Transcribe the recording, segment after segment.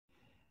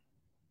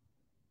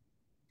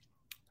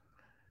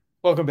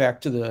Welcome back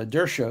to the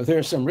Der Show. There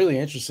are some really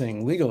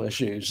interesting legal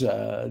issues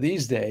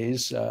these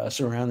days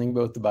surrounding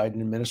both the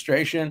Biden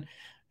administration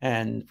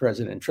and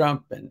President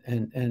Trump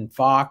and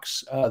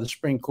Fox. The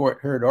Supreme Court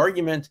heard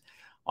argument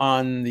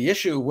on the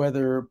issue of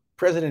whether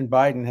President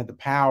Biden had the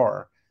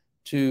power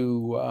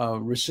to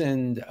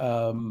rescind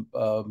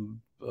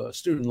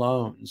student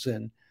loans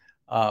and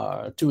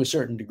to a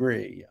certain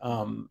degree.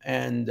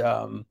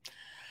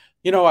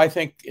 I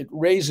think it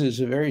raises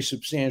a very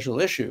substantial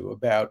issue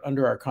about,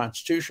 under our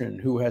Constitution,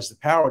 who has the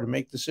power to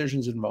make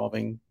decisions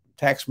involving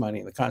tax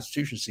money. The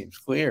Constitution seems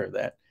clear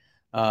that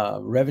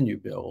revenue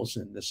bills,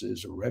 and this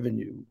is a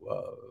revenue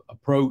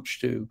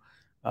approach to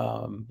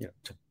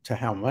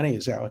how money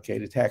is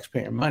allocated,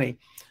 taxpayer money,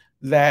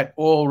 that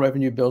all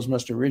revenue bills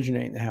must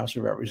originate in the House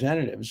of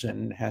Representatives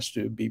and has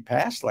to be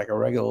passed like a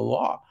regular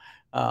law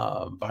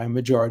by a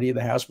majority of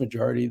the House,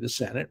 majority of the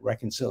Senate,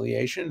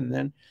 reconciliation, and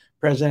then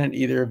president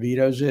either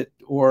vetoes it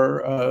or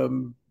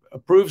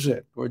approves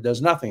it or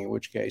does nothing, in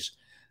which case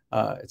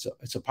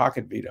it's a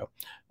pocket veto.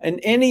 In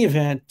any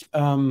event,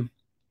 the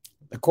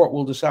court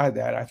will decide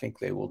that. I think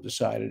they will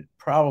decide it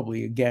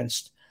probably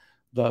against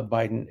the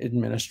Biden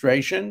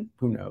administration.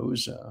 Who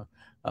knows?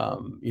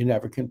 You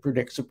never can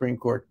predict Supreme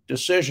Court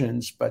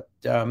decisions, but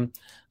the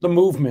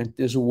movement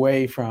is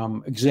away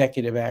from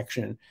executive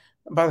action,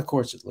 by the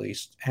courts at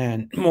least,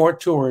 and more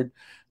toward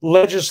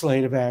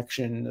legislative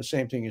action. The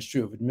same thing is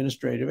true of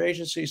administrative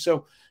agencies.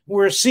 So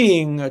we're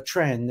seeing a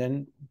trend,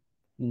 and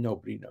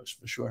nobody knows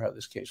for sure how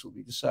this case will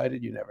be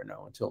decided. You never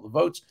know until the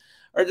votes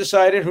are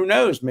decided. Who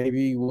knows?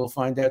 Maybe we'll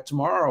find out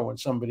tomorrow when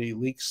somebody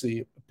leaks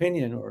the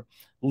opinion or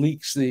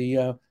leaks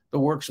the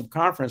works of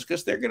conference,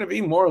 because there are going to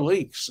be more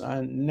leaks.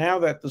 Now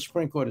that the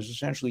Supreme Court has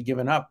essentially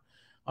given up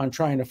on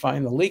trying to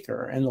find the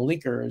leaker, and the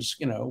leaker is,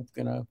 going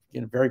to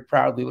very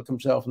proudly look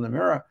himself in the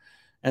mirror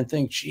and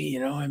think,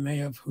 gee, I may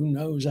have, who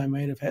knows, I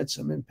might have had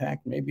some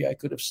impact. Maybe I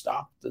could have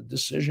stopped the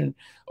decision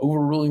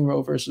overruling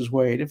Roe versus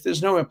Wade. If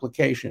there's no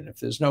implication, if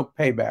there's no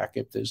payback,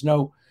 if there's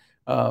no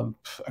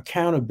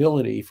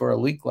accountability for a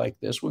leak like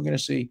this, we're going to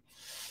see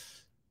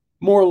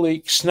more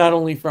leaks, not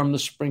only from the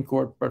Supreme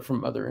Court, but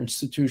from other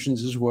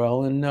institutions as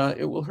well. And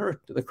it will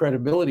hurt the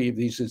credibility of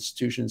these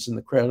institutions and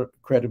the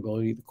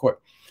credibility of the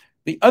court.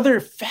 The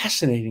other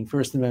fascinating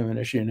First Amendment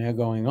issue now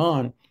going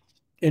on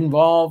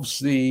involves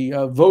the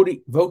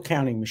vote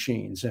counting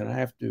machines. And I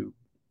have to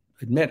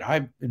admit,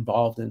 I'm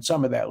involved in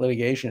some of that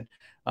litigation.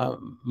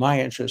 My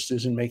interest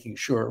is in making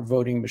sure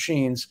voting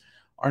machines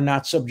are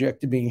not subject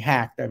to being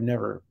hacked. I've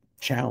never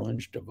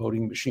challenged a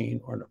voting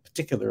machine or in a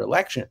particular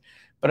election,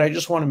 but I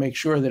just want to make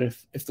sure that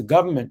if the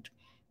government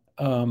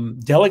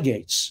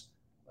delegates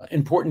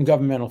important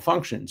governmental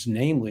functions,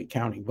 namely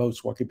counting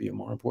votes, what could be a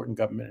more important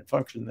government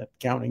function than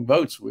counting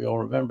votes? We all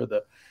remember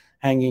the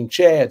hanging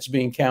chads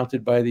being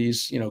counted by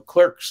these,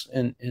 clerks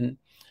in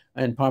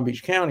Palm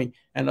Beach County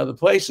and other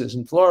places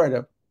in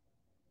Florida.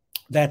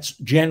 That's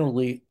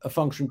generally a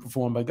function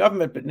performed by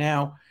government, but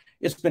now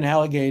it's been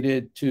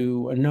allocated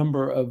to a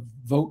number of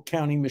vote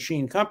counting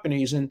machine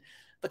companies, and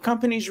the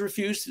companies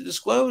refuse to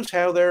disclose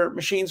how their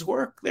machines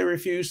work. They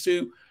refuse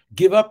to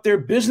give up their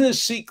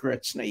business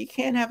secrets. Now, you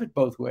can't have it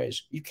both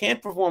ways. You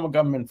can't perform a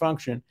government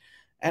function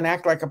and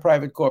act like a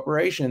private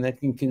corporation that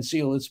can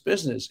conceal its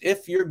business.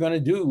 If you're going to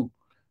do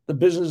the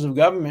business of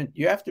government,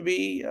 you have to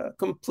be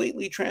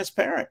completely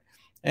transparent,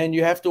 and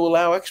you have to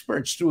allow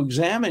experts to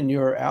examine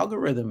your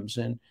algorithms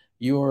and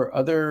your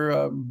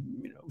other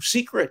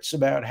secrets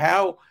about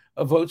how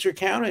votes are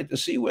counted to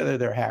see whether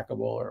they're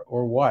hackable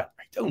or what.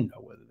 I don't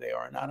know whether they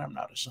are or not. I'm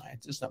not a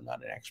scientist. I'm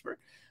not an expert.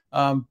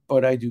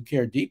 But I do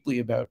care deeply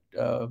about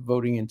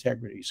voting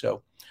integrity.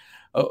 So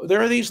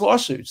there are these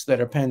lawsuits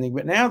that are pending.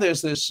 But now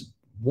there's this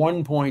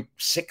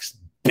 $1.6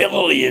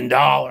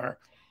 billion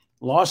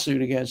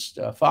lawsuit against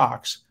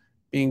Fox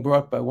being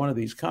brought by one of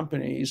these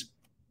companies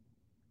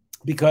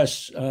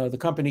because the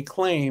company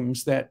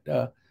claims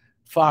that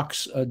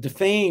Fox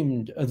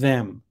defamed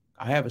them.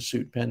 I have a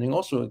suit pending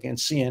also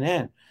against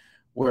CNN,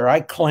 where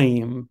I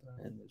claim,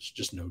 and there's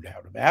just no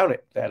doubt about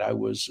it, that I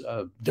was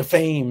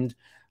defamed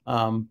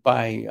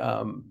by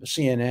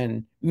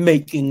CNN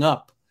making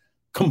up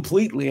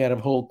completely out of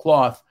whole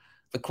cloth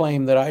the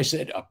claim that I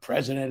said a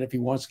president, if he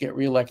wants to get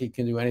reelected,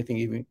 can do anything,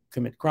 even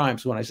commit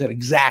crimes, when I said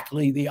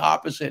exactly the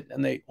opposite.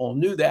 And they all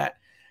knew that.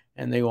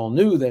 And they all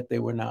knew that they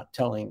were not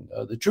telling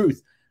the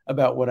truth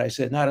about what I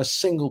said. Not a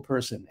single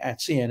person at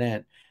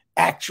CNN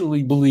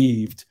actually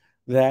believed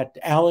that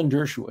Alan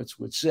Dershowitz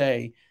would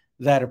say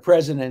that a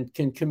president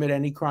can commit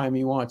any crime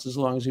he wants as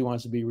long as he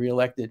wants to be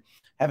reelected.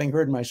 Having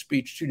heard my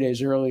speech 2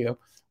 days earlier,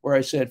 where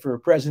I said for a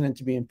president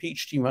to be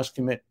impeached, he must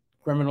commit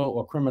criminal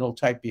or criminal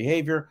type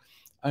behavior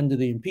under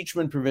the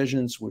impeachment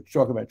provisions, which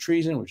talk about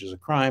treason, which is a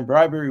crime,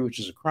 bribery, which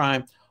is a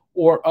crime,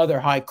 or other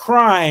high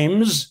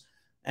crimes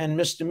and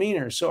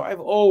misdemeanors. So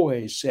I've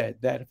always said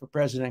that if a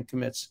president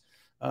commits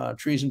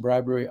treason,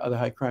 bribery, other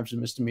high crimes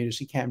and misdemeanors,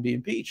 he can be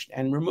impeached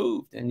and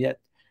removed. And yet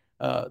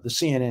the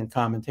CNN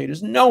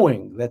commentators,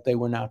 knowing that they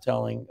were not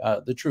telling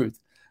the truth,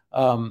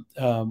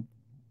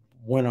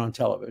 went on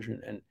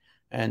television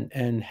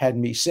and had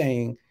me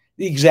saying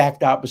the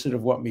exact opposite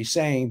of what me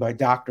saying by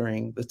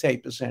doctoring the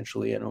tape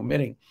essentially and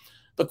omitting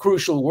the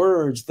crucial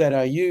words that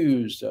I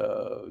used,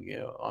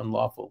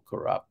 unlawful,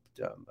 corrupt,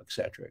 et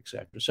cetera, et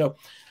cetera. So,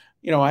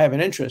 I have an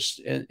interest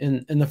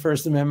in the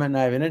First Amendment, and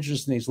I have an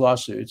interest in these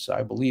lawsuits.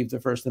 I believe the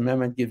First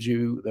Amendment gives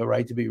you the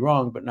right to be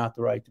wrong, but not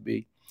the right to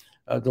be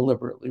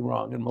deliberately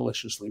wrong and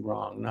maliciously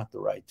wrong, not the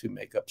right to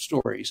make up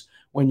stories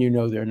when you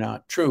know they're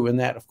not true. And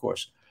that, of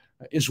course,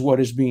 is what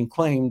is being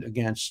claimed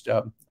against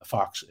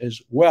Fox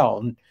as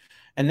well.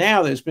 And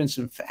now there's been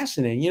some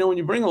fascinating, when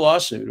you bring a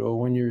lawsuit or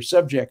when you're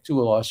subject to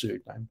a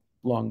lawsuit, I'm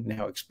long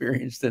now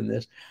experienced in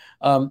this,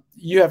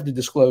 you have to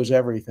disclose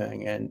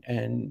everything,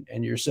 and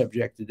you're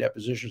subject to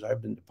depositions.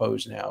 I've been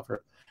deposed now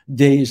for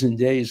days and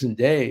days and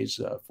days.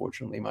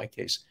 Fortunately, my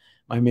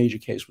major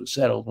case was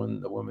settled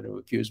when the woman who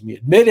accused me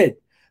admitted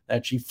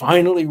that she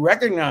finally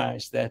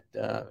recognized that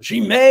she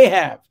may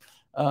have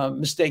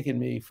mistaken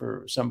me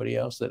for somebody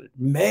else, that it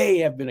may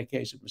have been a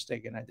case of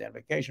mistaken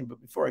identification.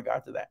 But before I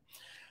got to that,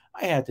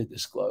 I had to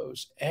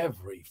disclose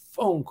every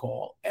phone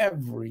call,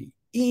 every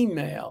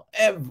email,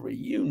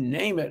 you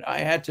name it. I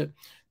had to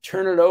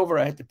turn it over.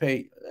 I had to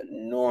pay an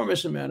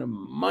enormous amount of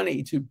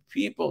money to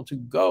people to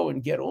go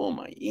and get all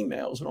my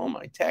emails and all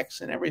my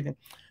texts and everything.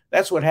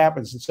 That's what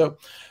happens. And so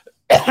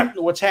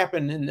what's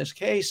happened in this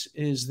case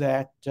is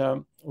that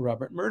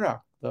Robert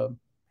Murdoch, the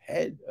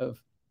head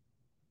of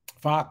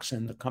Fox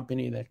and the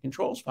company that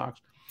controls Fox,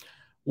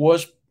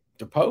 was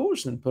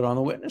deposed and put on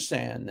the witness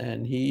stand.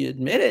 And he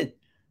admitted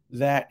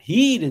that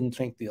he didn't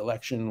think the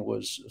election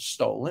was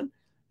stolen,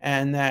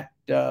 and that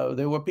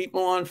there were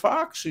people on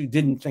Fox who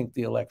didn't think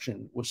the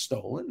election was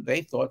stolen.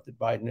 They thought that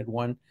Biden had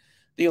won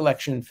the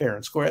election fair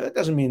and square. That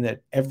doesn't mean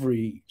that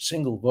every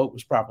single vote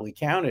was properly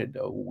counted.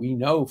 We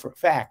know for a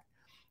fact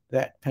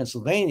that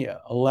Pennsylvania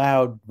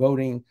allowed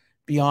voting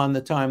beyond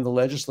the time the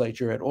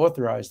legislature had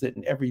authorized it,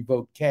 and every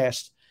vote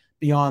cast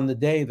beyond the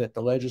day that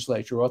the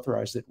legislature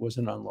authorized it was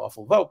an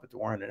unlawful vote, but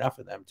there weren't enough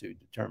of them to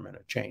determine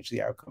or change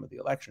the outcome of the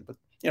election. But,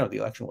 the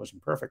election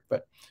wasn't perfect,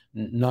 but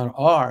none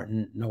are.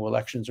 No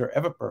elections are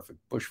ever perfect.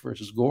 Bush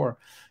versus Gore,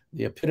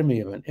 the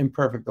epitome of an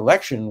imperfect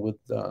election with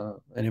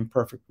an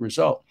imperfect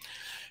result.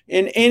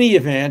 In any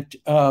event,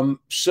 Fox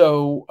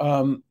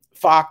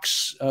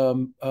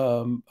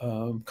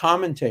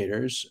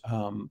commentators,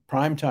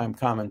 primetime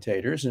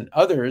commentators, and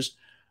others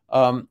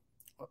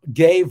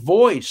gave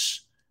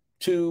voice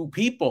to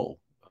people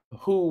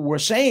who were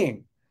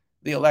saying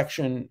the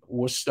election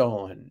was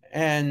stolen.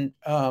 And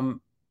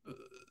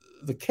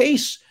the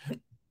case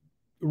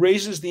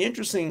raises the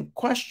interesting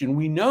question.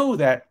 We know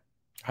that,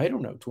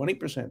 20%,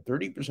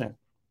 30%,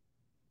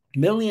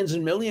 millions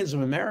and millions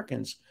of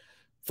Americans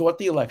thought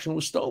the election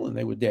was stolen.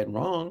 They were dead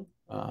wrong.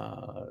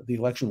 The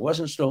election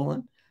wasn't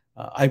stolen.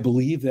 I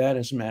believe that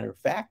as a matter of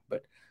fact,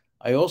 but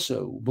I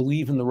also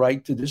believe in the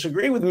right to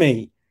disagree with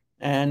me,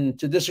 and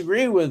to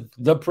disagree with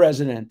the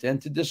president,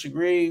 and to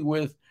disagree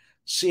with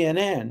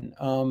CNN.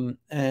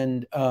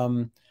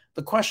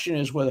 The question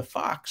is whether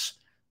Fox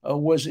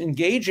was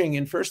engaging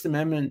in First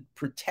Amendment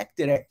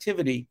protected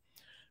activity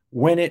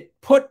when it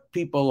put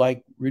people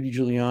like Rudy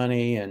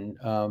Giuliani and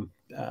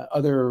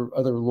other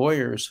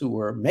lawyers who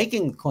were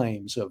making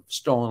claims of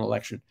stolen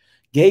election,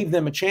 gave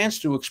them a chance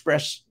to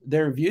express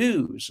their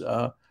views.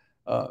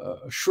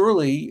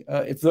 Surely,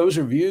 if those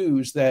are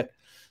views that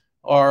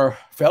are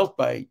felt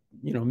by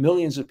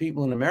millions of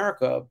people in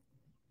America,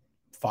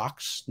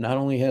 Fox not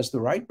only has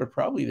the right, but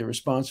probably the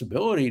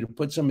responsibility to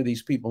put some of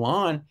these people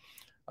on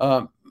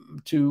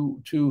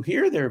to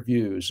hear their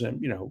views.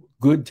 And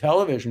good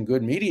television,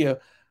 good media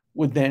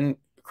would then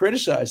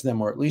criticize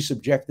them, or at least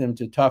subject them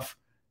to tough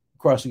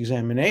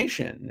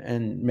cross-examination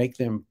and make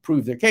them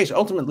prove their case.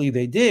 Ultimately,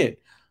 they did.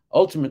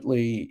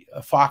 Ultimately,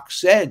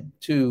 Fox said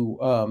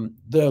to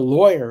the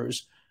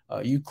lawyers,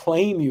 you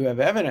claim you have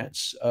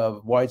evidence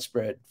of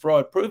widespread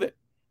fraud. Prove it.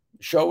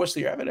 Show us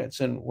the evidence.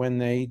 And when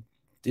they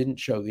didn't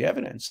show the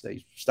evidence,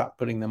 they stopped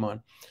putting them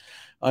on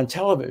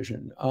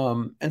television.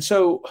 And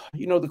so,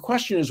 the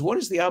question is, what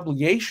is the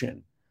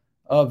obligation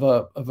of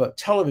a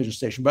television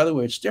station? By the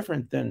way, it's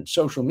different than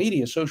social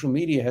media. Social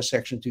media has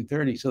Section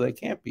 230, so they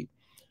can't be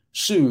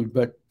sued.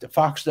 But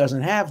Fox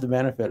doesn't have the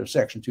benefit of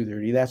Section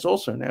 230. That's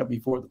also now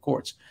before the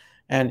courts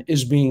and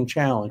is being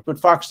challenged. But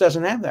Fox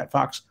doesn't have that.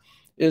 Fox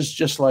is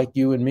just like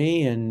you and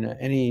me and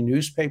any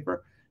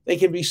newspaper. They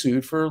can be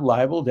sued for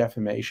libel,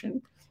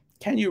 defamation.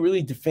 Can you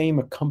really defame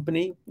a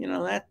company?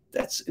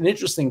 That's an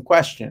interesting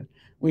question.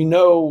 We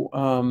know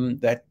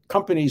that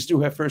companies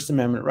do have First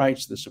Amendment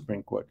rights. The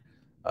Supreme Court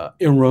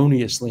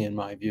erroneously, in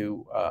my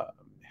view,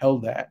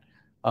 held that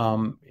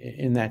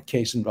in that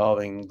case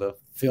involving the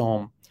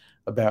film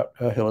about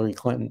Hillary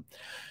Clinton.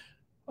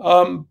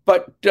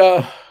 But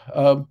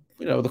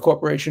the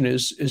corporation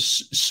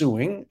is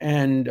suing,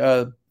 and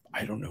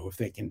I don't know if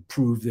they can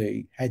prove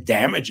they had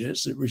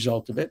damages as a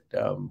result of it.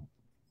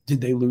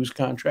 Did they lose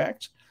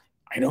contracts?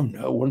 I don't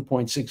know.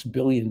 $1.6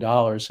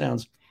 billion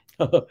sounds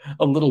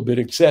a little bit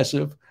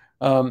excessive,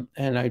 and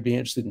I'd be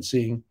interested in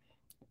seeing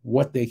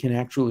what they can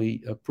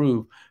actually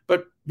prove.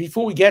 But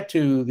before we get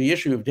to the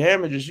issue of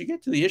damages, you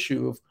get to the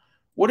issue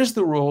what is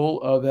the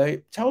role of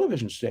a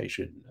television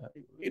station?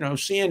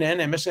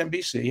 CNN,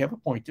 MSNBC have a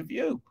point of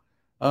view.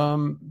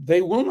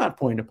 They will not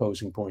point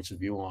opposing points of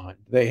view on.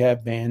 They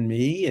have banned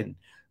me and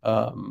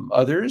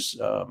others.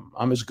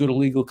 I'm as good a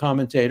legal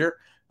commentator,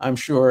 I'm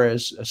sure,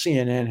 as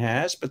CNN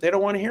has, but they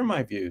don't want to hear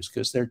my views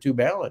because they're too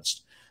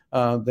balanced.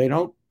 They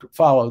don't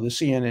follow the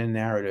CNN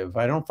narrative.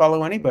 I don't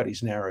follow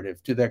anybody's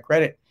narrative. To their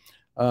credit,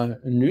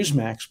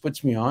 Newsmax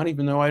puts me on,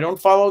 even though I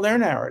don't follow their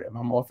narrative.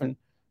 I'm often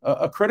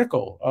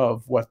critical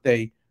of what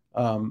they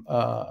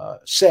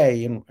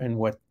say and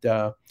what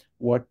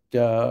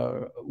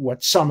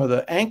some of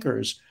the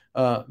anchors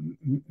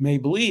may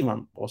believe.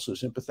 I'm also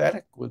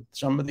sympathetic with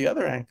some of the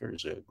other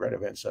anchors, Greta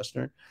Van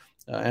Susteren,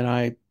 and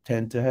I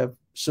tend to have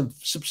some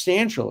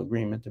substantial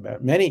agreement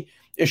about many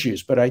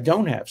issues, but I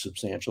don't have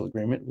substantial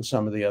agreement with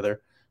some of the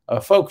other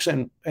folks,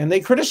 and they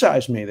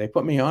criticize me. They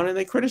put me on and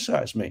they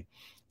criticize me,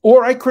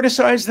 or I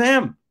criticize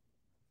them.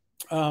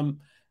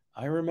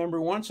 I remember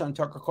once on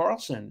Tucker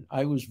Carlson,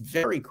 I was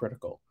very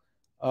critical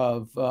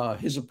of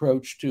his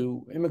approach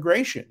to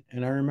immigration.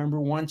 And I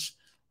remember once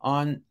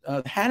on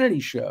the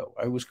Hannity show,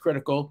 I was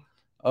critical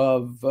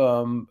of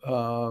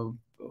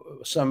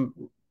some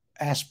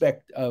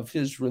aspect of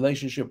his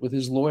relationship with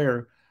his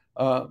lawyer,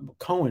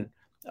 Cohen.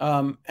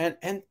 And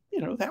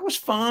that was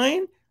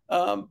fine.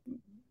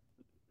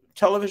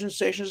 Television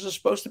stations are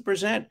supposed to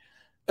present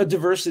a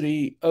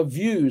diversity of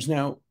views.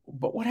 Now,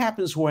 but what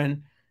happens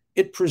when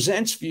it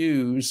presents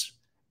views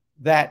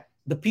that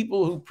the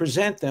people who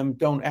present them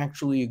don't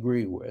actually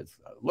agree with?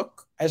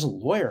 Look, as a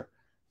lawyer,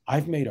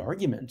 I've made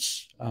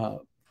arguments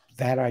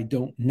that I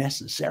don't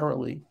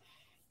necessarily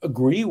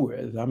agree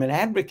with. I'm an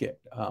advocate,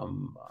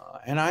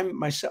 and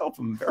I'm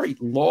very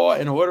law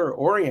and order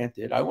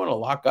oriented. I want to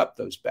lock up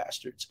those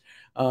bastards,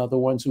 the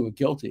ones who are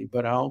guilty,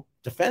 but I'll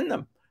defend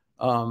them.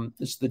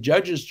 It's the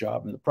judge's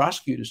job and the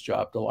prosecutor's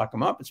job to lock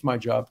them up. It's my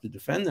job to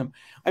defend them.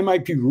 I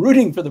might be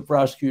rooting for the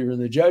prosecutor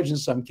and the judge in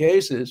some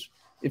cases,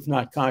 if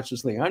not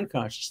consciously,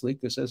 unconsciously,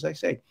 because as I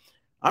say,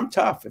 I'm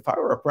tough. If I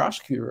were a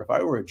prosecutor, if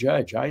I were a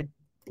judge, I'd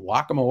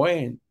lock them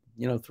away and,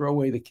 throw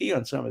away the key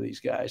on some of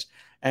these guys.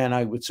 And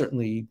I would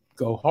certainly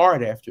go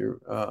hard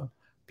after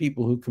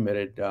people who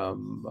committed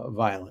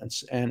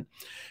violence.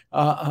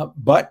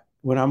 But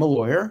when I'm a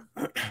lawyer,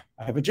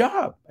 I have a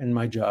job, and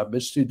my job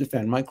is to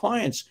defend my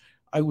clients.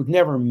 I would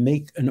never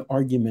make an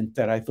argument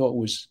that I thought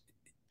was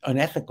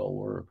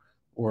unethical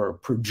or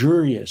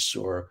perjurious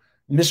or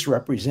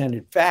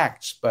misrepresented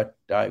facts, but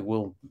I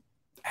will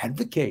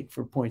advocate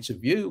for points of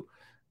view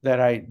that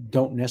I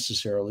don't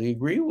necessarily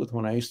agree with.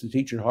 When I used to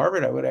teach at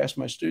Harvard, I would ask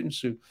my students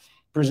to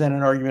present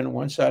an argument on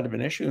one side of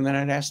an issue, and then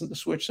I'd ask them to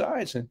switch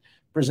sides and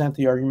present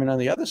the argument on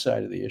the other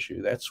side of the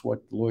issue. That's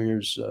what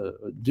lawyers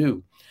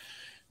do.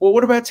 Well,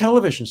 what about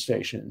television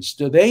stations?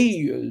 Do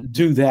they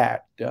do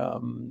that?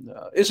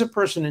 Is a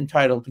person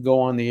entitled to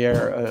go on the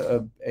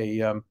air,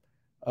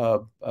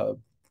 a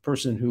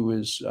person who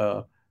is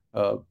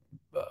an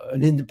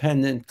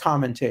independent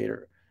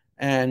commentator,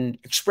 and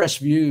express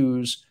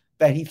views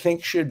that he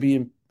thinks should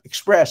be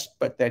expressed,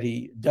 but that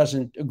he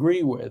doesn't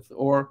agree with?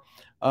 Or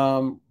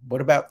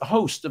what about the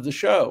host of the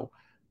show?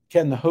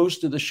 Can the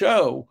host of the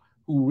show,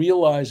 who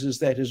realizes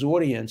that his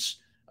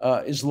audience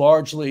is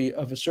largely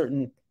of a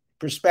certain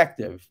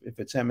perspective, if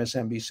it's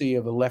MSNBC,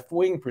 of a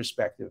left-wing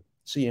perspective,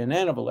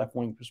 CNN of a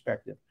left-wing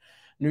perspective,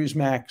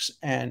 Newsmax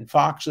and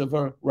Fox of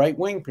a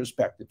right-wing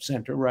perspective,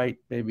 center-right,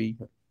 maybe,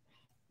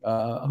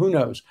 who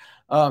knows?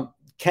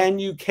 Can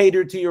you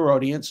cater to your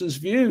audience's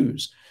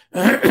views?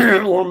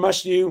 Or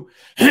must you,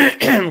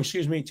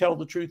 tell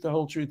the truth, the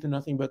whole truth, and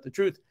nothing but the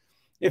truth?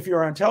 If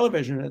you're on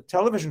television, a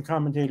television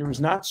commentator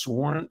is not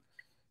sworn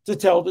to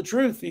tell the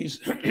truth.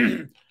 He's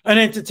an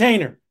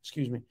entertainer,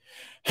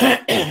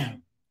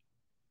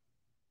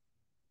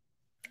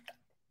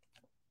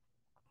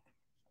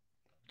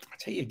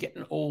 I tell you,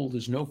 getting old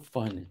is no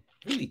fun.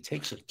 It really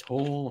takes a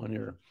toll on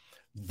your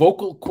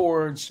vocal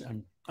cords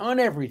and on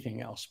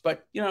everything else.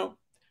 But you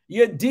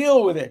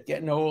deal with it.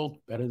 Getting old,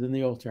 better than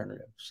the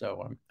alternative.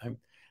 So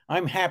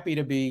I'm happy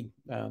to be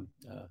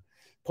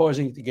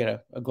pausing to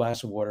get a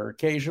glass of water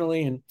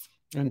occasionally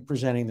and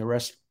presenting the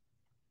rest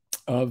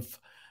of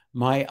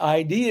my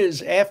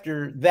ideas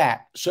after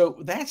that. So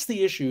that's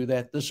the issue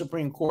that the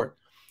Supreme Court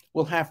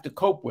will have to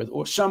cope with,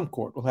 or some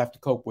court will have to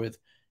cope with,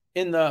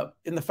 in the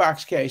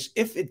Fox case,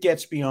 if it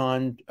gets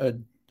beyond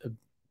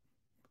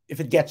if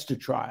it gets to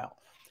trial.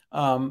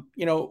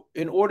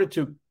 In order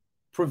to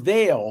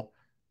prevail,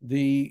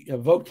 the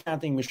vote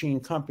counting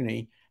machine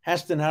company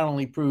has to not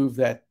only prove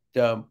that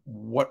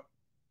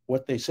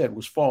what they said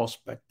was false,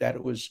 but that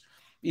it was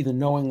either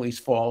knowingly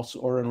false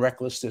or in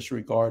reckless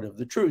disregard of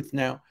the truth.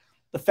 Now,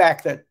 the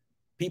fact that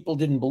people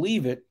didn't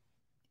believe it,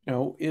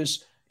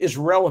 is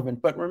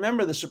relevant. But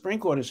remember, the Supreme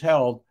Court has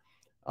held,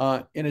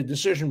 in a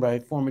decision by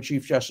former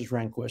Chief Justice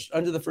Rehnquist,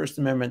 under the First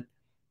Amendment,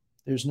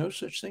 there's no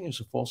such thing as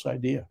a false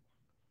idea.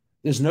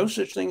 There's no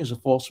such thing as a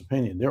false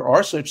opinion. There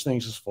are such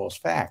things as false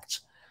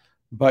facts.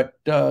 But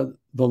the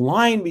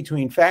line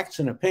between facts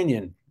and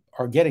opinion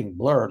are getting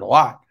blurred a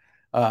lot.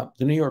 The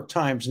New York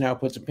Times now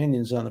puts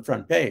opinions on the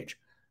front page.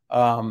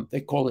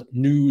 They call it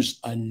news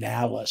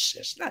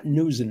analysis, not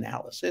news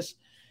analysis.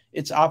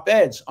 It's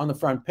op-eds on the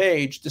front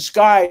page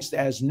disguised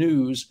as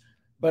news,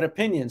 but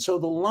opinion. So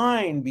the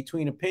line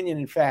between opinion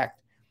and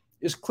fact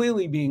is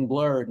clearly being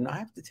blurred. And I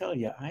have to tell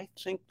you, I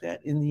think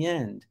that in the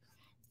end,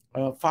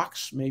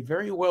 Fox may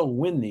very well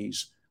win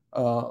these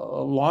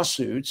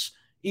lawsuits,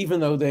 even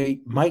though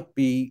they might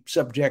be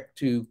subject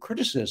to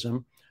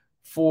criticism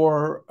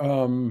for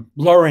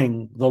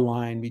blurring the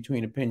line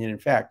between opinion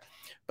and fact.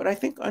 But I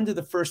think under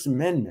the First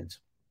Amendment,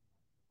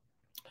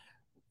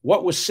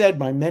 what was said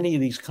by many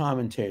of these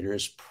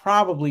commentators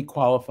probably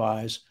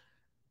qualifies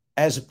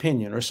as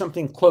opinion or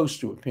something close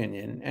to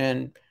opinion.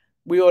 And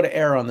we ought to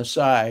err on the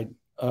side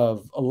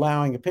of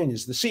allowing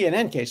opinions. The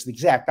CNN case, the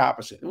exact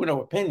opposite. There were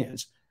no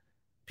opinions.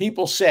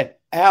 People said,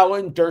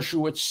 Alan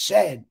Dershowitz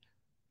said,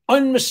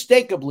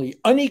 unmistakably,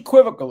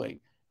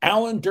 unequivocally,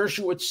 Alan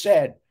Dershowitz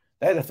said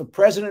that if the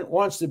president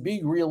wants to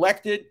be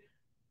reelected,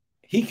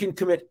 he can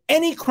commit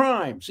any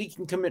crimes. He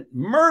can commit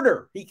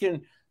murder. He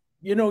can,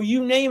 you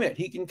name it.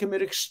 He can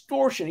commit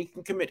extortion. He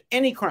can commit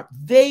any crime.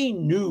 They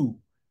knew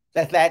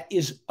that that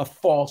is a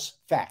false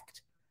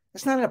fact.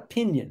 That's not an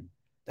opinion.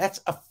 That's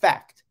a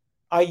fact.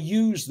 I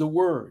use the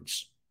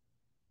words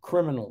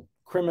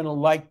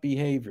criminal-like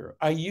behavior.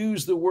 I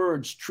use the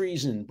words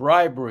treason,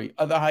 bribery,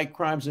 other high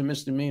crimes and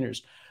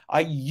misdemeanors.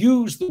 I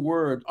use the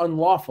word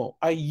unlawful.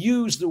 I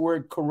use the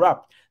word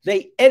corrupt.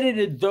 They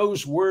edited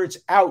those words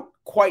out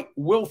quite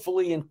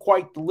willfully and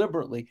quite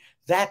deliberately.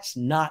 That's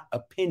not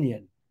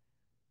opinion.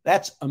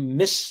 That's a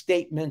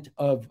misstatement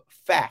of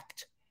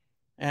fact.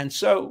 And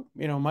so,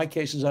 my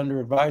case is under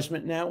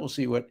advisement now. We'll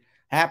see what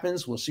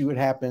happens. We'll see what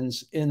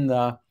happens in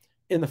the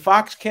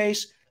Fox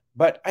case.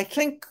 But I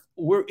think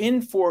we're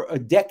in for a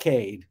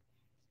decade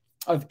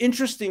of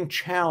interesting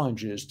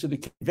challenges to the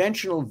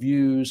conventional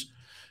views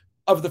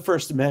of the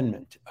First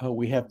Amendment.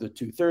 We have the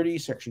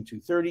Section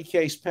 230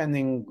 case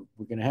pending.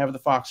 We're going to have the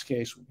Fox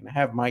case. We're going to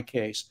have my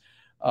case.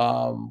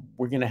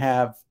 We're going to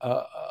have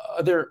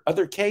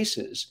other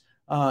cases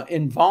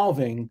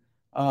involving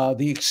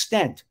the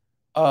extent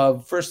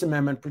of First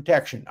Amendment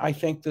protection. I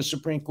think the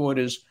Supreme Court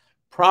is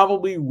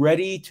probably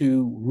ready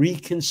to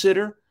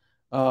reconsider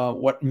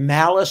what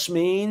malice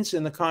means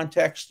in the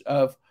context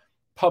of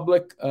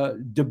public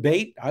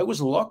debate. I was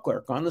a law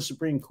clerk on the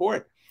Supreme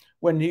Court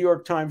when New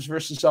York Times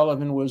versus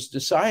Sullivan was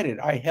decided.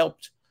 I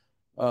helped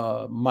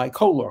my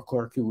co-law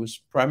clerk, who was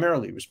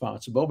primarily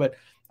responsible, but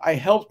I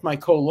helped my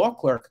co-law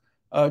clerk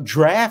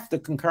draft the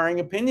concurring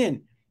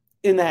opinion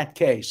in that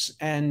case.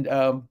 And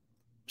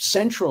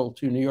central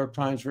to New York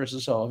Times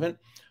versus Sullivan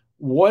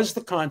was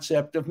the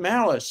concept of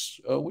malice,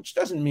 which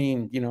doesn't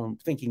mean,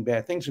 thinking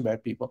bad things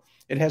about people.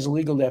 It has a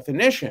legal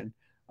definition,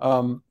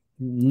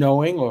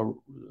 knowing or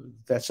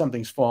that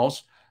something's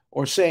false,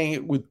 or saying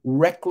it with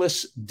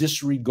reckless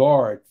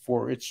disregard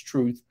for its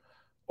truth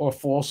or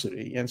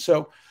falsity. And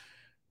so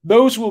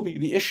those will be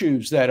the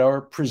issues that are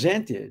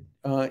presented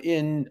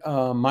in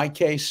my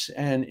case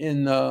and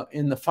in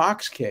the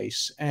Fox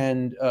case.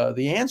 And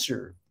the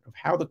answer of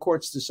how the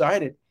courts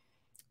decided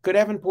could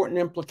have important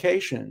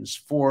implications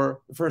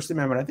for the First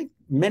Amendment. I think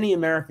many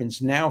Americans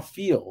now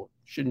feel,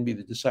 shouldn't be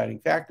the deciding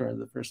factor of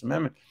the First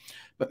Amendment,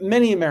 but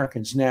many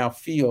Americans now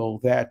feel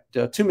that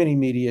too many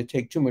media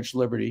take too much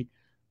liberty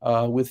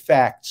with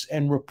facts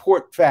and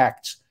report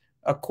facts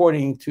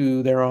according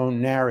to their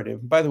own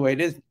narrative. By the way,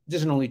 it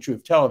isn't only true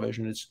of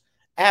television. It's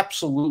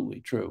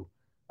absolutely true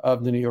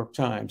of the New York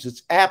Times.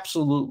 It's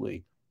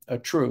absolutely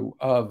true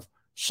of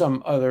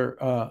some other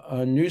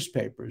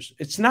newspapers.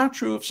 It's not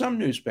true of some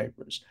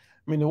newspapers.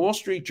 I mean, the Wall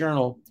Street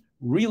Journal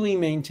really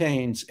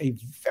maintains a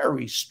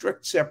very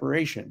strict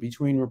separation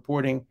between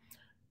reporting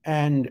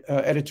and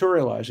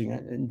editorializing.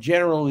 And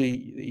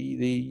generally,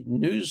 the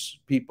news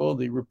people,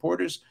 the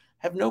reporters,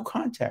 have no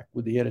contact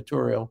with the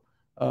editorial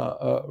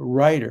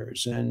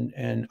writers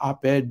and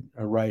op-ed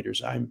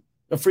writers. I'm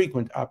a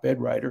frequent op-ed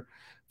writer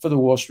for the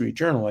Wall Street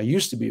Journal. I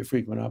used to be a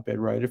frequent op-ed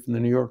writer from the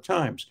New York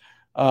Times,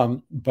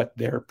 but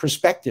their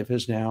perspective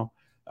has now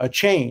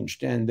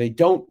changed, and they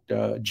don't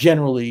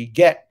generally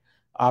get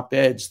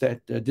op-eds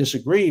that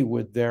disagree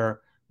with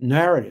their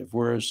narrative,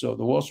 whereas the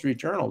Wall Street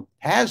Journal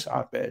has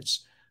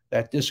op-eds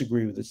that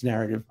disagree with its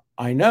narrative.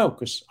 I know,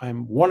 because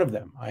I'm one of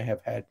them. I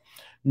have had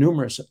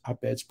numerous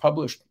op-eds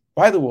published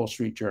by the Wall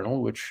Street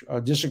Journal which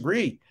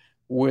disagree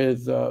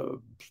with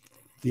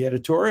the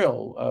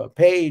editorial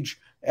page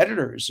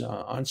editors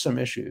on some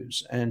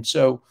issues. And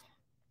so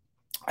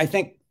I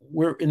think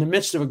we're in the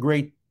midst of a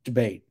great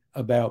debate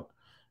about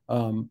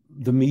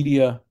the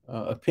media,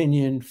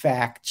 opinion,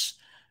 facts,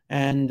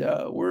 and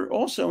we're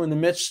also in the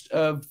midst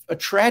of a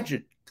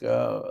tragic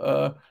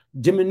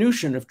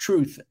diminution of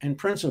truth and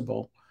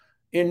principle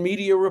in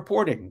media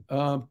reporting,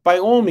 by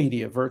all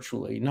media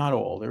virtually, not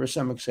all. There are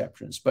some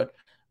exceptions, but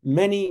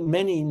many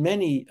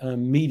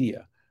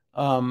media,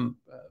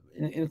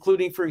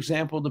 including, for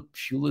example, the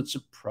Pulitzer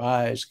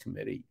Prize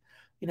Committee.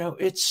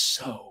 It's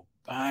so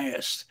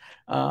biased.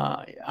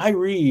 I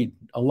read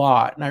a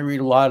lot, and I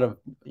read a lot of,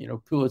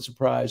 Pulitzer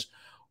Prize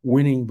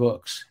winning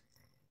books,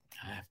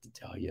 I have to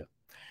tell you.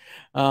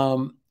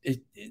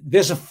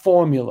 there's a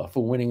formula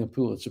for winning a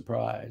Pulitzer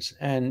Prize,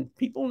 and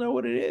people know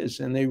what it is,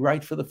 and they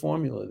write for the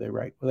formula. They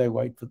write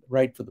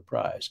for the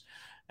prize,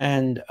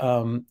 and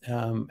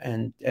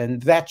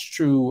that's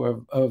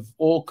true of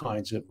all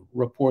kinds of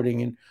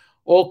reporting and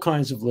all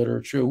kinds of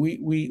literature.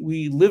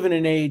 We live in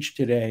an age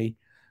today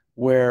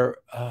where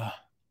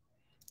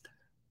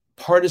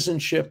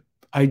partisanship,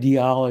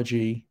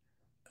 ideology,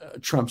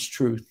 trumps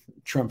truth,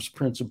 trumps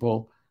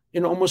principle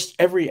in almost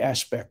every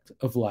aspect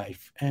of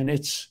life, and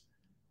it's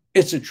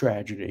a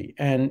tragedy.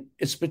 And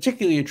it's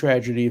particularly a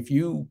tragedy if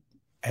you,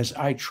 as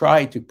I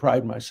try to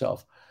pride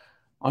myself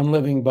on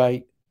living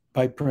by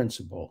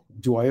principle.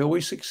 Do I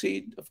always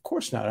succeed? Of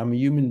course not. I'm a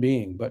human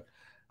being, but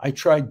I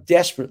try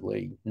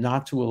desperately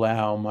not to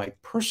allow my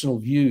personal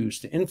views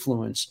to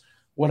influence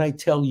what I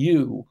tell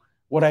you,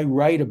 what I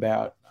write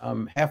about.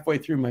 I'm halfway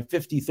through my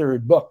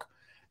 53rd book,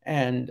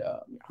 and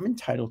I'm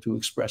entitled to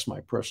express my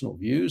personal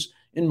views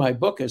in my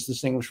book, as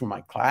distinguished from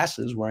my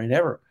classes where I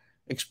never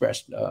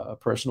expressed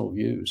personal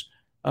views.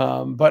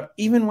 But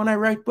even when I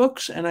write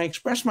books and I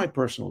express my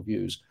personal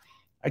views,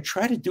 I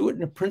try to do it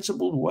in a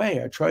principled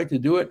way. I try to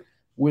do it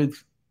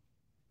with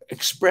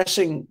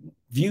expressing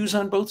views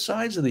on both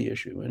sides of the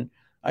issue. And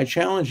I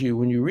challenge you,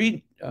 when you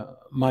read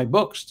my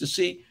books, to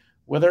see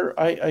whether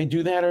I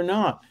do that or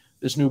not.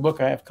 This new book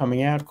I have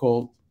coming out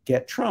called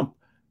Get Trump.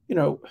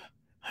 I'm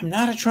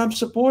not a Trump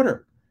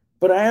supporter,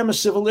 but I am a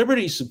civil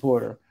liberties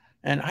supporter.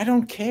 And I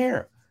don't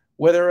care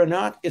whether or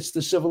not it's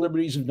the civil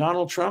liberties of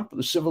Donald Trump, or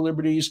the civil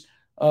liberties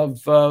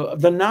of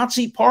the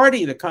Nazi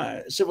Party,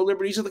 the civil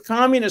liberties of the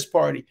Communist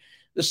Party,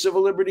 the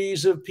civil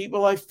liberties of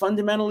people I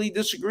fundamentally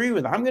disagree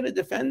with. I'm going to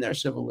defend their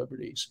civil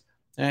liberties.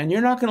 And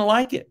you're not going to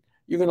like it.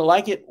 You're going to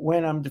like it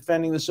when I'm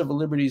defending the civil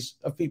liberties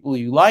of people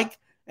you like,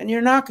 and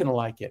you're not going to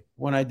like it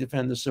when I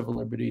defend the civil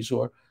liberties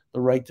or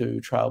the right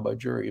to trial by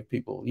jury of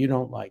people you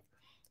don't like.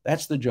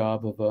 That's the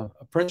job of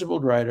a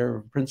principled writer,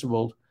 a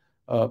principled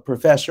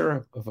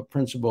professor, of a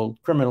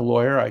principled criminal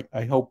lawyer.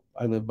 I hope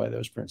I live by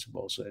those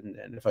principles.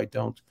 And if I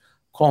don't,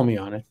 call me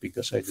on it,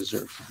 because I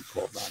deserve to be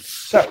called on it.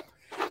 So,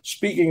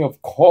 speaking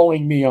of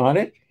calling me on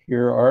it,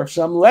 here are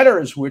some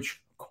letters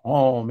which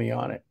call me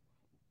on it.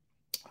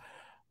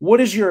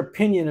 What is your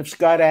opinion of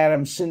Scott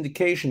Adams'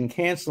 syndication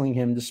canceling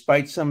him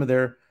despite some of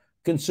their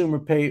consumer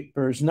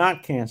papers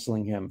not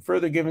canceling him?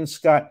 Further, given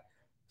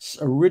Scott's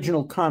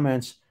original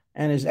comments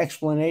and his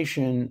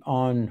explanation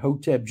on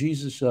Hotep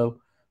Jesus, so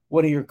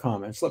what are your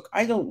comments? Look,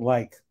 I don't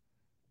like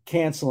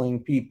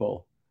canceling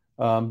people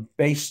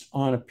based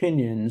on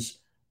opinions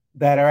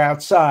that are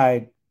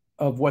outside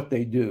of what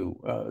they do.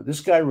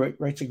 This guy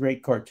writes a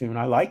great cartoon.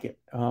 I like it.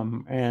 I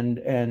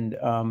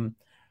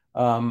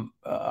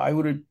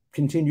would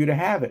continue to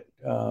have it.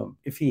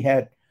 If he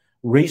had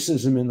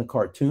racism in the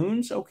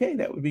cartoons, okay,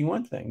 that would be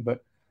one thing.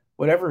 But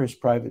whatever his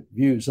private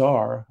views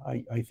are,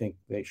 I think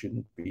they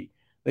shouldn't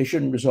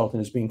result in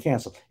his being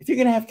canceled. If you're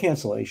going to have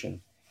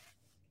cancellation,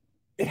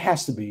 it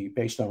has to be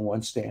based on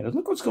one standard.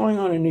 Look what's going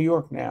on in New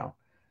York now.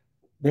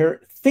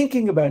 They're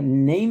thinking about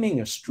naming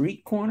a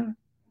street corner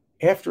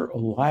after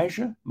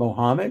Elijah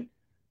Muhammad,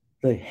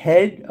 the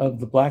head of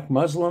the Black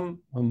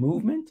Muslim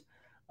movement,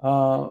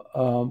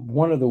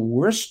 one of the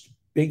worst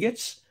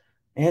bigots,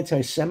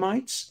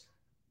 anti-Semites,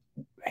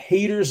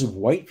 haters of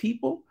white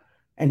people.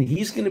 And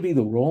he's going to be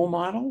the role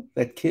model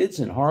that kids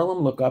in Harlem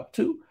look up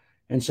to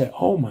and say,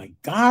 oh my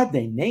God,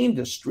 they named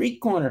a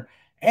street corner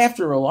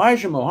after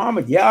Elijah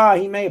Muhammad. Yeah,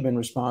 he may have been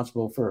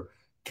responsible for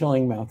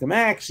killing Malcolm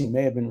X. He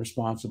may have been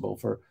responsible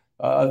for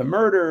other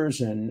murders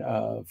and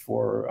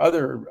for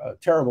other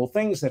terrible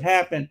things that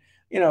happened.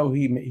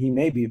 He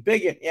may be a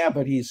bigot. Yeah,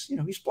 but he's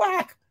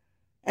black.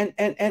 And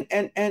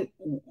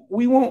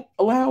we won't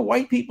allow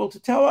white people to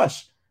tell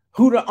us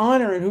who to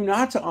honor and who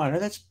not to honor.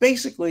 That's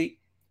basically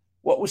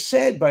what was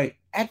said by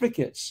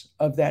advocates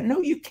of that.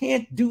 No, you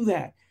can't do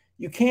that.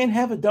 You can't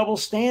have a double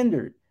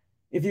standard.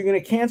 If you're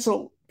going to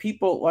cancel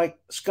people like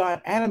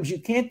Scott Adams, you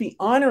can't be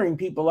honoring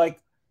people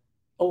like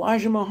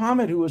Elijah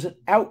Muhammad, who was an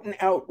out and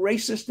out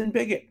racist and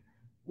bigot.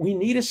 We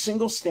need a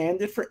single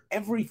standard for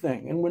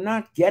everything, and we're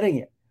not getting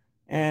it.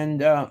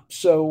 And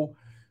so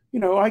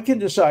I can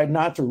decide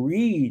not to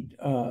read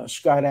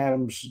Scott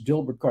Adams'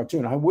 Dilbert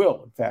cartoon. I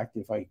will, in fact,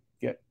 if I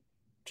get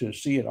to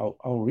see it,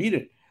 I'll read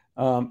it.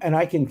 And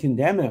I can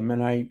condemn him,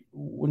 and I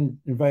wouldn't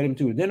invite him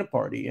to a dinner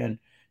party. And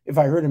if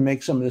I heard him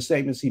make some of the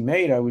statements he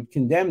made, I would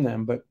condemn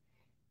them. But,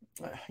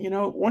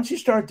 once you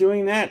start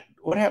doing that,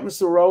 what happens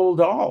to Roald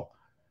Dahl?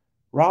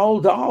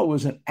 Roald Dahl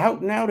was an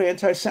out and out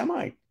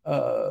anti-Semite,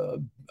 a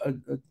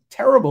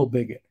terrible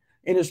bigot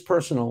in his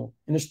personal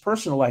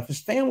life.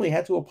 His family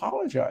had to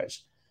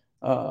apologize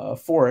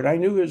for it. I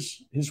knew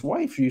his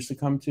wife. She used to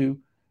come to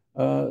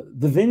the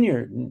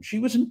Vineyard, and she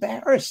was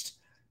embarrassed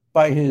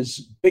by his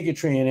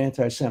bigotry and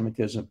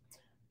anti-Semitism.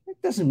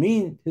 It doesn't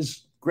mean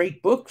his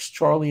great books,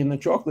 Charlie and the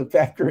Chocolate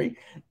Factory,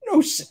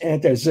 no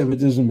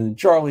anti-Semitism in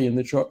Charlie and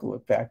the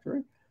Chocolate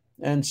Factory.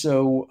 And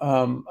so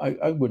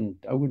I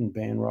wouldn't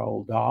ban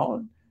Roald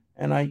Dahl,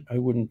 and I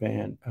wouldn't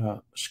ban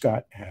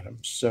Scott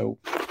Adams. So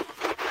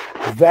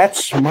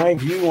that's my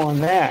view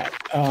on that.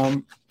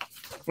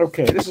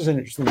 Okay, this is an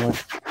interesting one.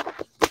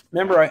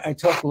 Remember, I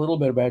talked a little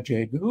bit about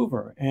J. Edgar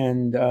Hoover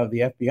and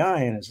the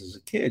FBI, and as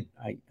a kid,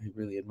 I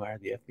really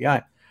admired the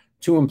FBI.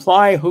 To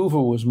imply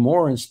Hoover was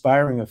more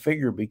inspiring a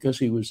figure because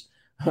he was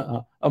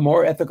a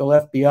more ethical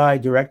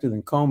FBI director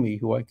than Comey,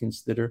 who I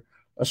consider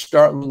a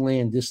startlingly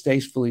and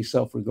distastefully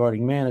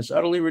self-regarding man, is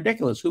utterly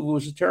ridiculous. Hoover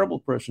was a terrible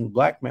person who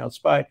blackmailed,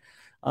 spied,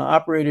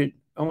 operated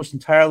almost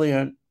entirely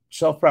on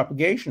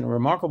self-propagation, a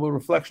remarkable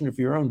reflection of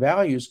your own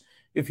values.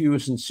 If you were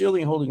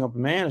sincerely holding up a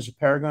man as a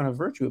paragon of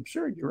virtue,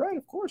 absurd. You're right,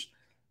 of course.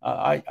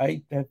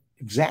 I have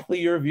exactly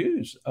your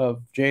views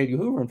of J. Edgar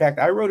Hoover. In fact,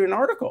 I wrote an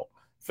article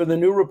for the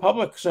New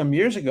Republic some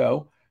years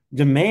ago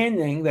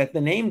demanding that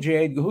the name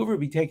J. Edgar Hoover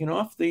be taken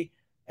off the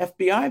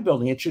FBI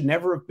building. It should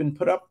never have been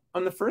put up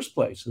in the first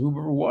place.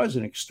 Hoover was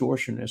an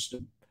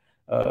extortionist,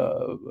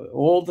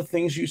 all the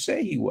things you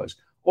say he was.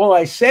 All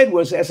I said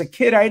was, as a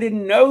kid, I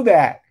didn't know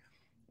that.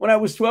 When I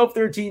was 12,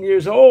 13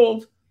 years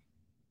old,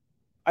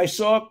 I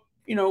saw,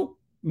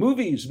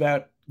 movies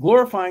about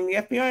glorifying the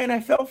FBI, and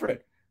I fell for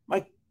it.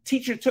 My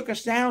teacher took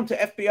us down to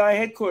FBI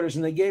headquarters,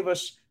 and they gave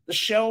us the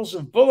shells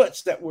of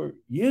bullets that were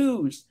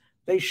used.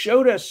 They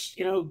showed us,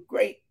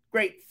 great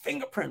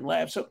fingerprint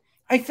labs. So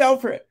I fell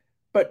for it.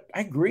 But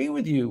I agree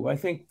with you. I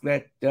think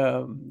that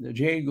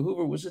J. Edgar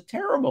Hoover was a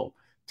terrible,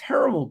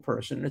 terrible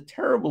person, a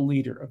terrible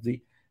leader of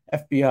the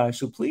FBI.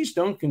 So please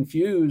don't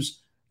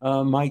confuse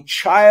my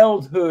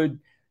childhood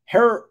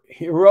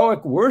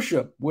heroic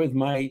worship with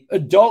my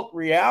adult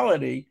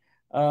reality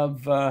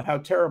of how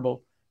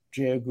terrible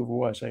J. Edgar Hoover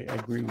was. I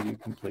agree with you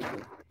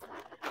completely.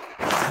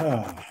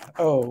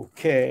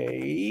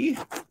 Okay.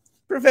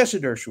 Professor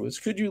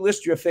Dershowitz, could you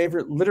list your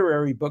favorite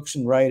literary books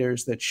and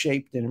writers that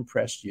shaped and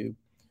impressed you?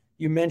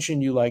 You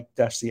mentioned you liked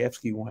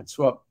Dostoevsky once.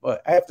 Well, I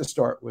have to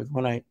start with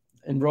when I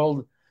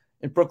enrolled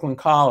in Brooklyn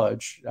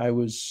College. I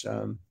was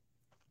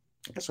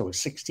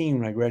 16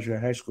 when I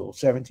graduated high school,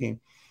 17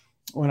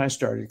 when I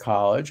started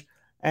college.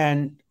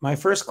 And my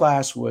first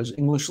class was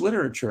English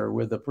literature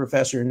with a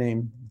professor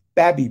named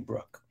Babby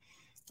Brooke.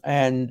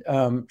 And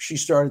she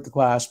started the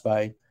class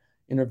by,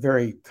 in a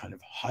very kind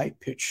of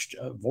high-pitched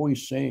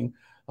voice, saying,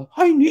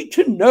 "I need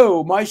to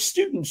know, my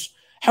students,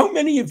 how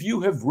many of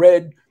you have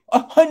read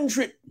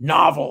 100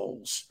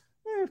 novels?"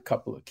 A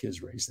couple of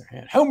kids raised their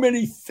hand. How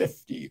many?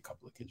 50. A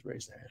couple of kids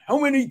raised their hand. How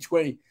many?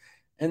 20.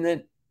 And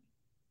then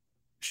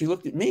she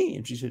looked at me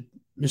and she said,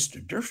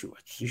 "Mr.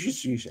 Dershowitz." She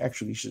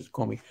should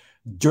call me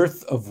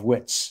Dearth of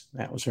Wits.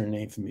 That was her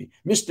name for me.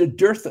 Mr.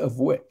 Dearth of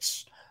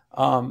Wits.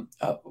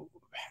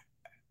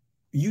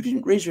 You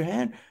didn't raise your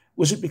hand.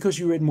 Was it because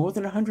you read more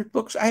than 100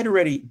 books? I had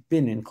already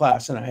been in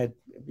class and I had,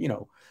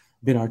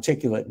 been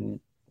articulate and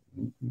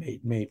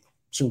made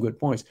some good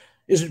points.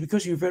 Is it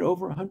because you've read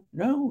over 100?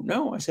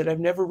 No. I said, I've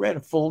never read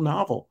a full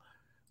novel.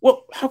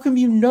 Well, how come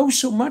you know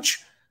so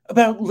much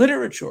about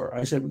literature?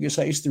 I said, because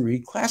I used to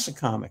read classic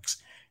comics.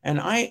 And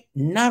I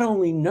not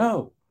only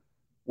know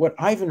what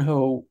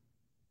Ivanhoe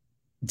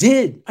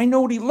did, I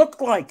know what he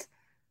looked like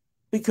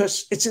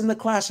because it's in the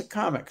classic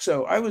comic.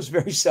 So I was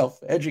very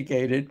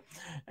self-educated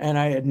and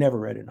I had never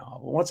read a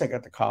novel. Once I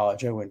got to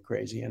college, I went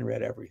crazy and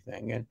read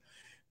everything. And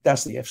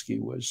Dostoevsky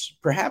was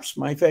perhaps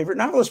my favorite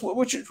novelist,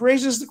 which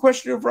raises the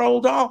question of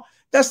Roald Dahl.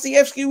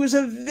 Dostoevsky was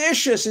a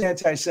vicious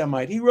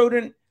anti-Semite. He wrote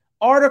an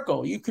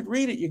article. You could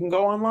read it. You can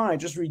go online.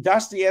 Just read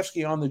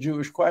Dostoevsky on the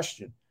Jewish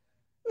question.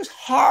 It was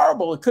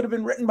horrible. It could have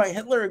been written by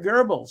Hitler or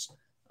Goebbels.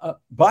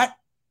 But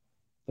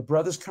the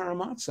Brothers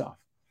Karamazov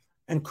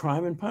and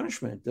Crime and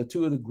Punishment, the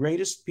two of the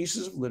greatest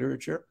pieces of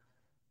literature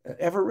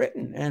ever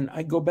written. And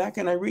I go back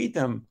and I read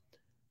them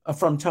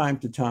from time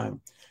to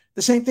time.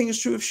 The same thing is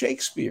true of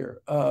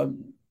Shakespeare.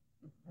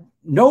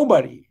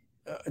 Nobody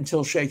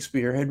until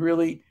Shakespeare had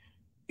really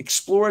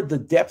explored the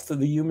depth of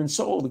the human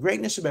soul. The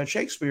greatness about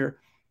Shakespeare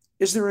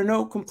is there are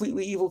no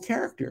completely evil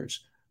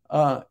characters.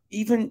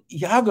 Even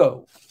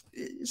Iago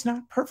is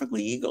not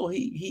perfectly evil.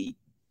 His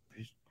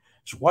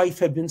wife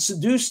had been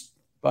seduced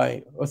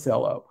by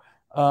Othello.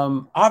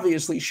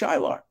 Obviously,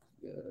 Shylock,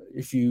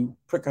 if you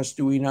prick us,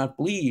 do we not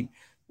bleed,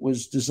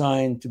 was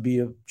designed to be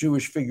a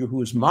Jewish figure who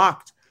was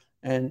mocked.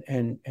 And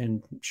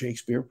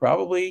Shakespeare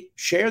probably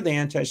shared the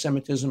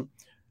anti-Semitism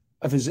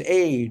of his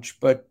age,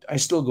 but I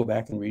still go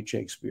back and read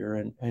Shakespeare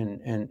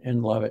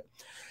and love it.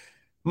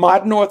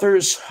 Modern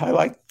authors, I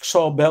like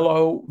Saul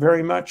Bellow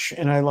very much,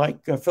 and I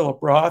like Philip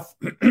Roth.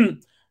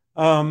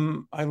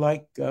 I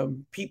like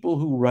people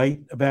who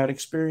write about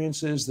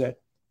experiences that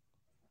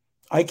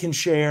I can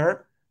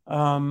share.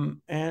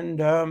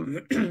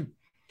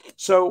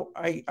 So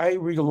I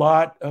read a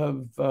lot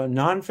of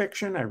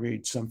nonfiction. I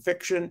read some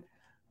fiction.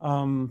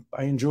 I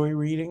enjoy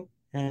reading,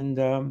 and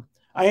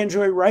I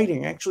enjoy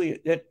writing. Actually,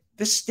 at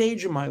this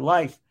stage of my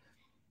life,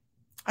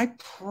 I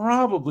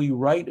probably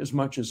write as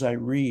much as I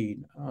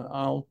read.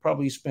 I'll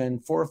probably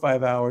spend 4 or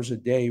 5 hours a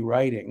day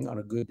writing on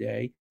a good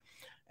day,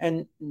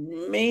 and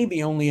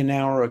maybe only an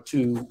hour or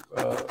two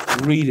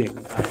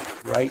reading. I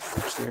write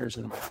upstairs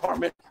in my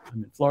apartment.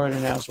 I'm in Florida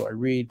now, so I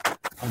read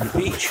on the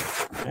beach.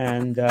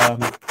 And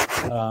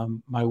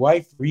my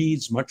wife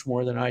reads much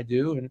more than I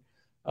do, and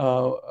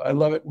I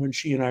love it when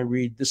she and I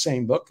read the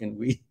same book and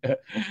we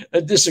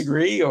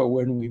disagree, or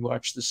when we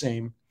watch the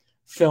same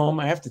film.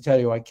 I have to tell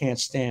you, I can't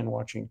stand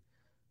watching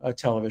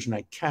television.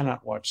 I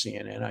cannot watch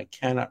CNN. I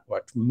cannot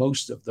watch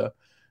most of the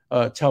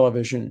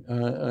television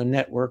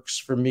networks.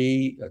 For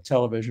me,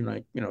 television,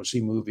 I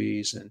see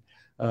movies and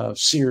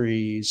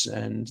series,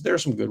 and there are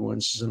some good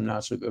ones, some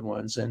not so good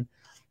ones. And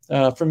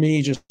for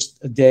me, just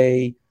a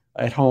day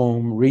at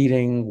home,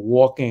 reading,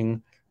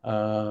 walking,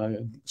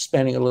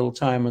 spending a little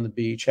time on the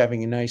beach,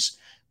 having a nice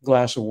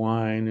glass of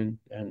wine,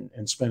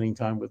 and spending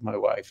time with my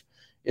wife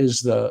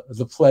is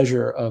the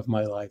pleasure of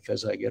my life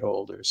as I get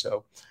older.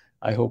 So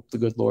I hope the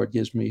good Lord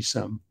gives me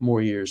some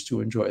more years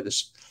to enjoy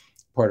this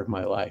part of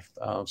my life.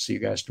 I'll see you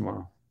guys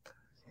tomorrow.